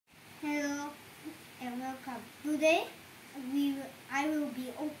today I will be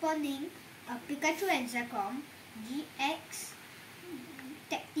opening a Pikachu and Zekrom-GX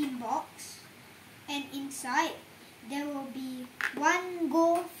tag team box, and inside there will be one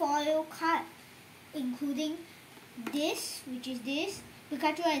gold foil card, including this, which is this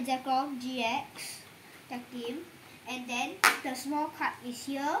Pikachu and Zekrom-GX tag team, and then the small card is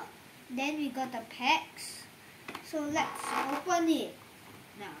here. Then we got the packs, so let's open it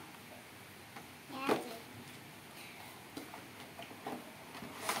now.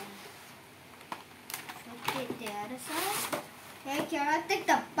 Put it the other side. Okay, Kiara, take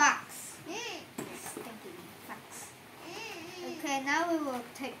the box. Yes, thank you. Box. Okay, now we will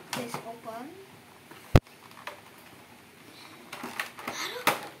take this open.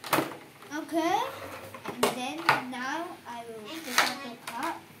 Okay, and then now I will take out the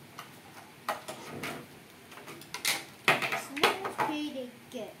card. It smells pretty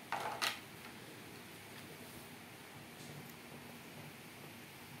good.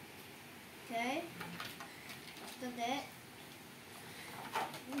 Okay, after that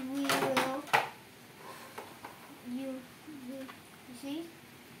we will you see,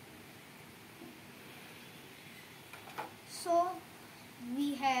 so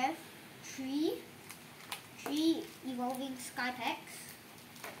we have three evolving sky packs,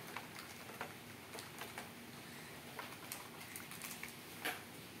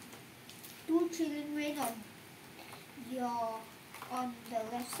 two Chilling Rain on the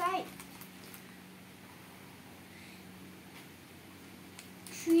left side,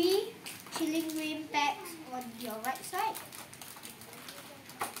 three Chilling Rain packs on your right side,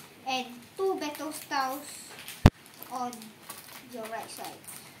 and two Battle Styles on your right side.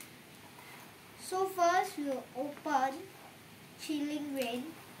 So first we'll open Chilling Rain,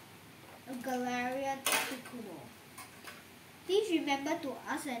 a Galarian Pikachu. Please remember to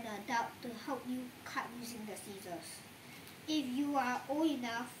ask an adult to help you cut using the scissors. If you are old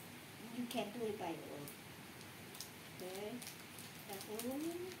enough, you can do it by your own. Okay.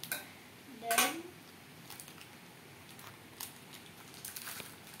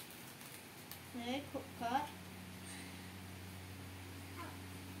 Then quick cut.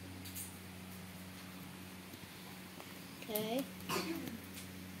 Okay.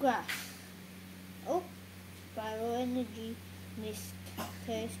 Grass. Oh, Spiral Energy missed.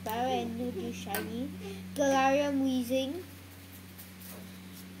 Okay, Spiral Energy shiny. Galarian Weezing.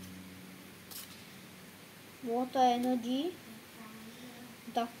 Water Energy.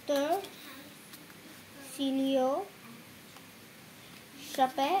 Doctor. Celio.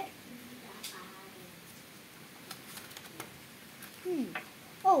 Sharpet.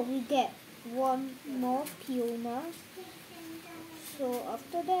 Oh, we get one more Piona. So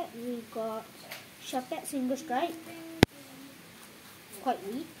after that we got Sharpet Single Strike, quite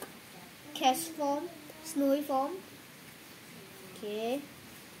weak. Cast Form, Snowy Form. Okay,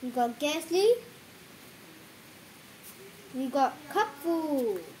 we got Ghastly. We got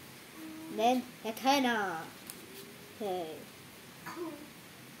Cupfu. Then Hatena. Okay.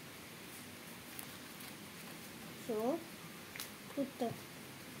 So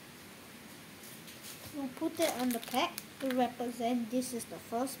we'll put it on the pack to represent this is the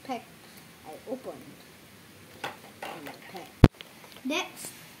first pack I opened in the pack.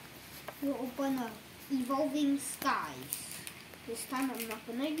 Next, we'll open a Evolving Skies. This time I'm not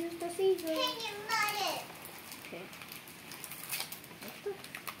gonna use the scissors. Okay.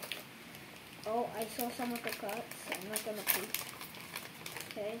 Oh, I saw some of the cards. I'm not gonna put.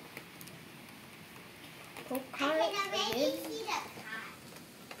 Okay. Card again.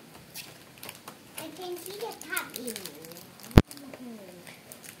 I can see the top in.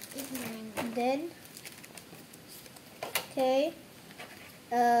 Then, okay,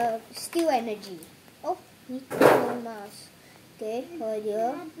 Steel Energy. Oh, Mask. Okay, hold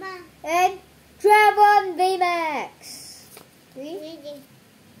here. And Dragon VMAX.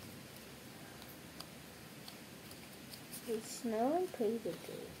 It smells pretty good.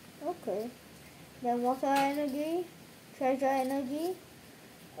 Okay. Then Water Energy, Treasure Energy,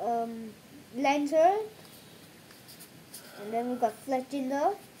 Lantern, and then we got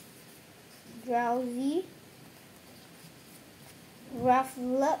Fletchinder, Drowsy,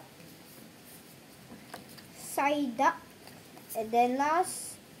 Rufflet, Psyduck, and then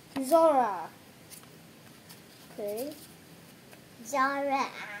last, Zora. Okay. Zora.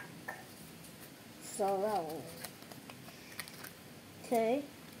 Okay.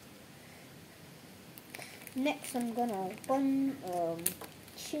 Next, I'm gonna open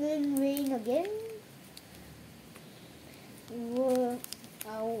Chilling Rain again.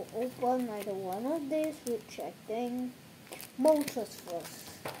 I'll open either one of these, which I think Moltres first.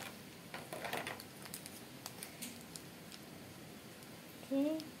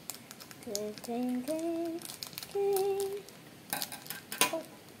 Okay. Okay. Oh,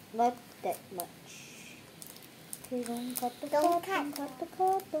 not that much. Okay, don't cut the cut. Don't cut the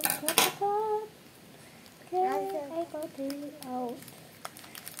cut. Don't cut the cut. Okay, I got it out.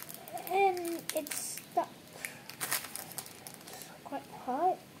 And it's stuck. It's quite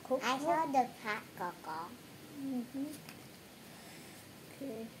hard. I saw the cat, Coco.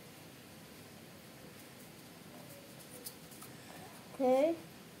 Okay. Okay.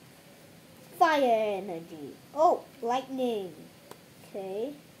 Fire energy. Oh, lightning.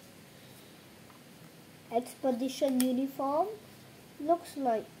 Okay. Expedition uniform. Looks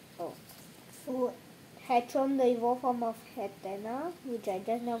like food. Hatchum, the evolved form of Hatena, which I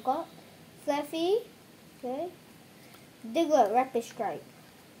just now got. Fluffy. Okay. Diglett, Rapid Strike.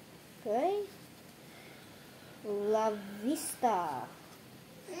 Okay. La Vista.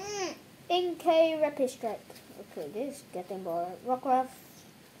 Inkay, Rapid Strike. Okay, this is getting boring. Rockruff,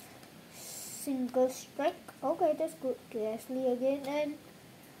 Single Strike. Okay, that's good. Leslie again. And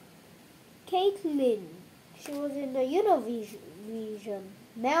Caitlin. She was in the Univision.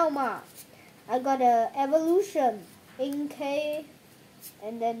 Melma. I got a Evolution. Inkay.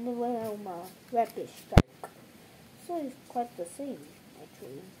 And then the Melma. Rapid Strike. So it's quite the same,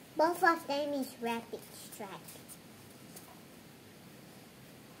 actually. Both of them is Rapid Strike.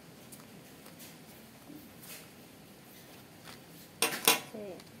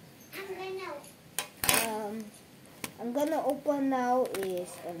 Okay. I'm gonna open now is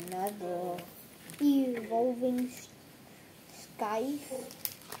another evolving skies.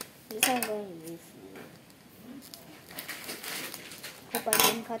 This I'm going to use. Hope I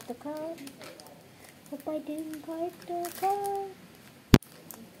didn't cut the card. Hope I didn't cut the card.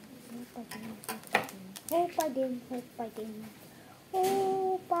 Hope I didn't. Hope I didn't.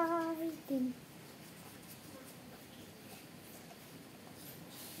 Hope I didn't.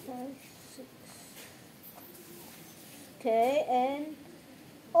 5, 6. Okay, and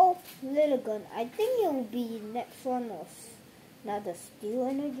Lilligant. I think it will be next one of another Steel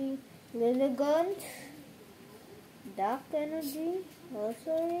Energy. Lilligant, Dark Energy,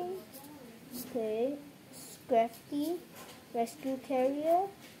 Nursery. Okay, Scrafty, Rescue Carrier.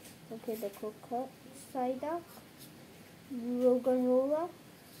 Okay, the Coconut, Psyduck, Roganrola,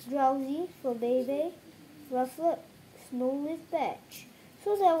 Drowsy for Baby, Rufflet, Snowleaf Badge.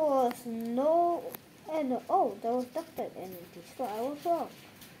 So there was no, and there was Duck Type Energy, so I was wrong.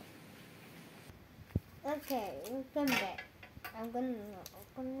 Okay, we'll come back. I'm gonna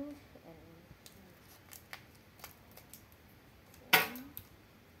open this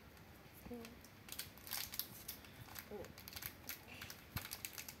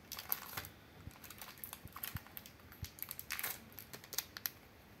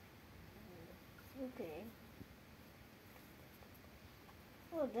okay.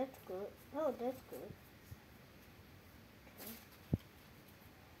 Oh, that's good. Oh, that's good.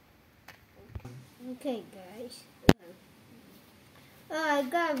 Okay, guys. I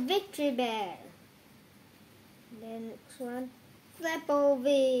got Victory Bell. Then next one, Flapple.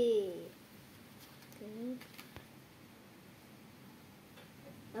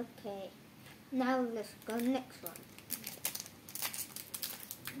 Okay. Now let's go next one.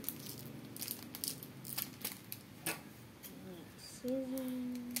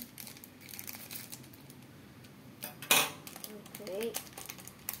 Okay.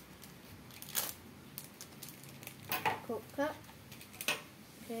 Coke cup.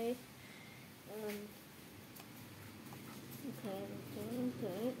 Okay.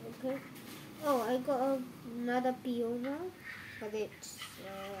 Okay. Oh, I got another Peona, but it's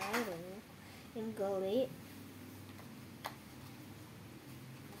I don't know, in Gully.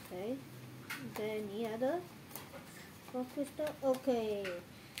 Okay. Is there any other crystal? Okay.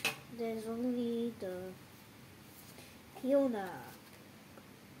 There's only the Peona.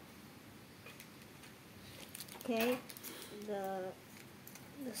 Okay. The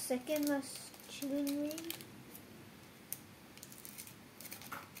second last Chilling Ring.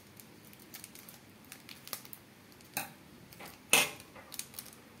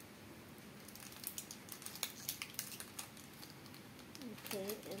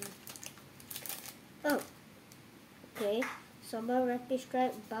 Okay, okay. Summer Rapid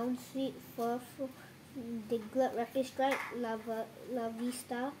Strike, Bouncy, Furfur, Diglett Rapid Strike, La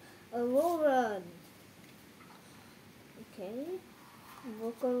Vista, Aurora. Okay,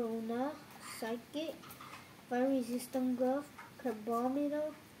 Volcarona, Psychic, Fire Resistant Glove,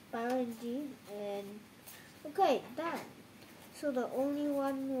 Carbometer, Pyrogy, and okay, done. So the only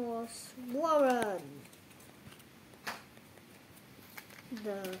one was Warren.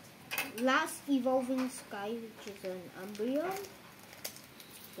 The last evolving sky, which is an Umbreon.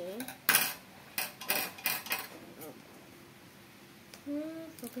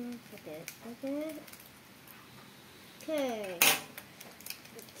 Okay. Forget. Okay.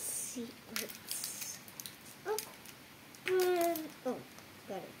 Let's see. Let's open. Oh,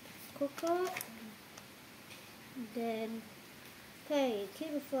 got it. Coca. Then, okay,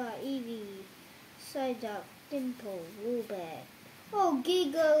 Kilify, Eevee, Psyduck, Dimple, Woobat. Oh,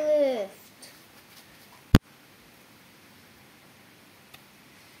 Gigalift.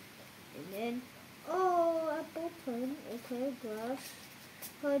 And then, oh, Apple Pen. Okay, Grass,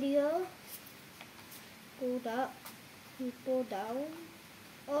 Herdia. Pulled up, he pulled down.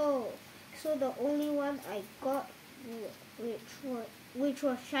 Oh, so the only one I got, which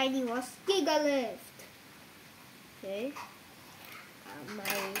was shiny, was Gigalift. Okay.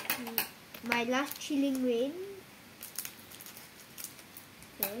 My last Chilling Rain.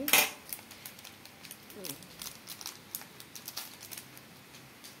 Okay.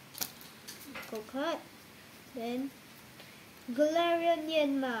 Coconut. Then Galarian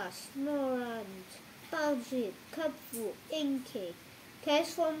Yanma, Snorunt, Bowsit, Cupfu, Inkay, Cash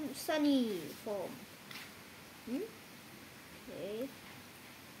from Sunny form. Okay.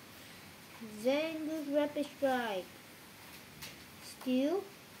 Zangoose Rapid Strike. Steel.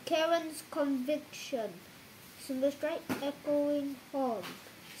 Karen's Conviction. Single Strike Echoing Horn.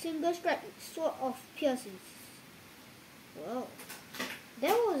 Single Strike Sword of Piercings. Wow.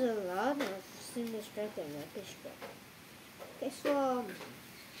 There was a lot of Single Strike and Rapid Strike. Next one.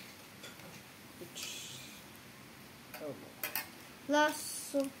 Oh.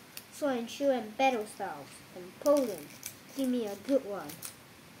 Last Sword and Shield and Battle Styles. And Poland. Give me a good one.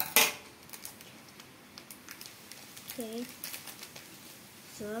 Okay.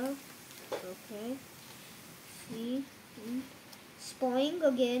 So, okay. See. Spoing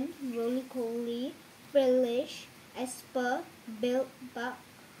again. Roly-Poly. Relish. Esper. Build Bug.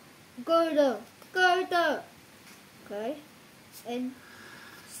 Girder. Okay. And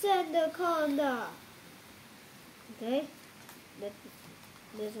Sandaconda. Okay.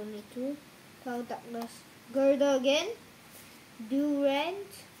 There's only two. Cloud Darkness. Girder again.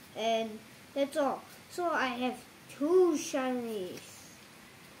 Durant. And that's all. So I have 2 shinies.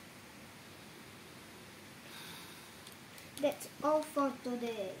 That's all for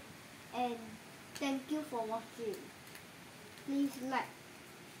today. And thank you for watching. Please like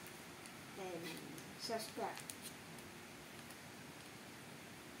and subscribe.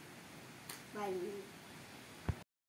 Bye.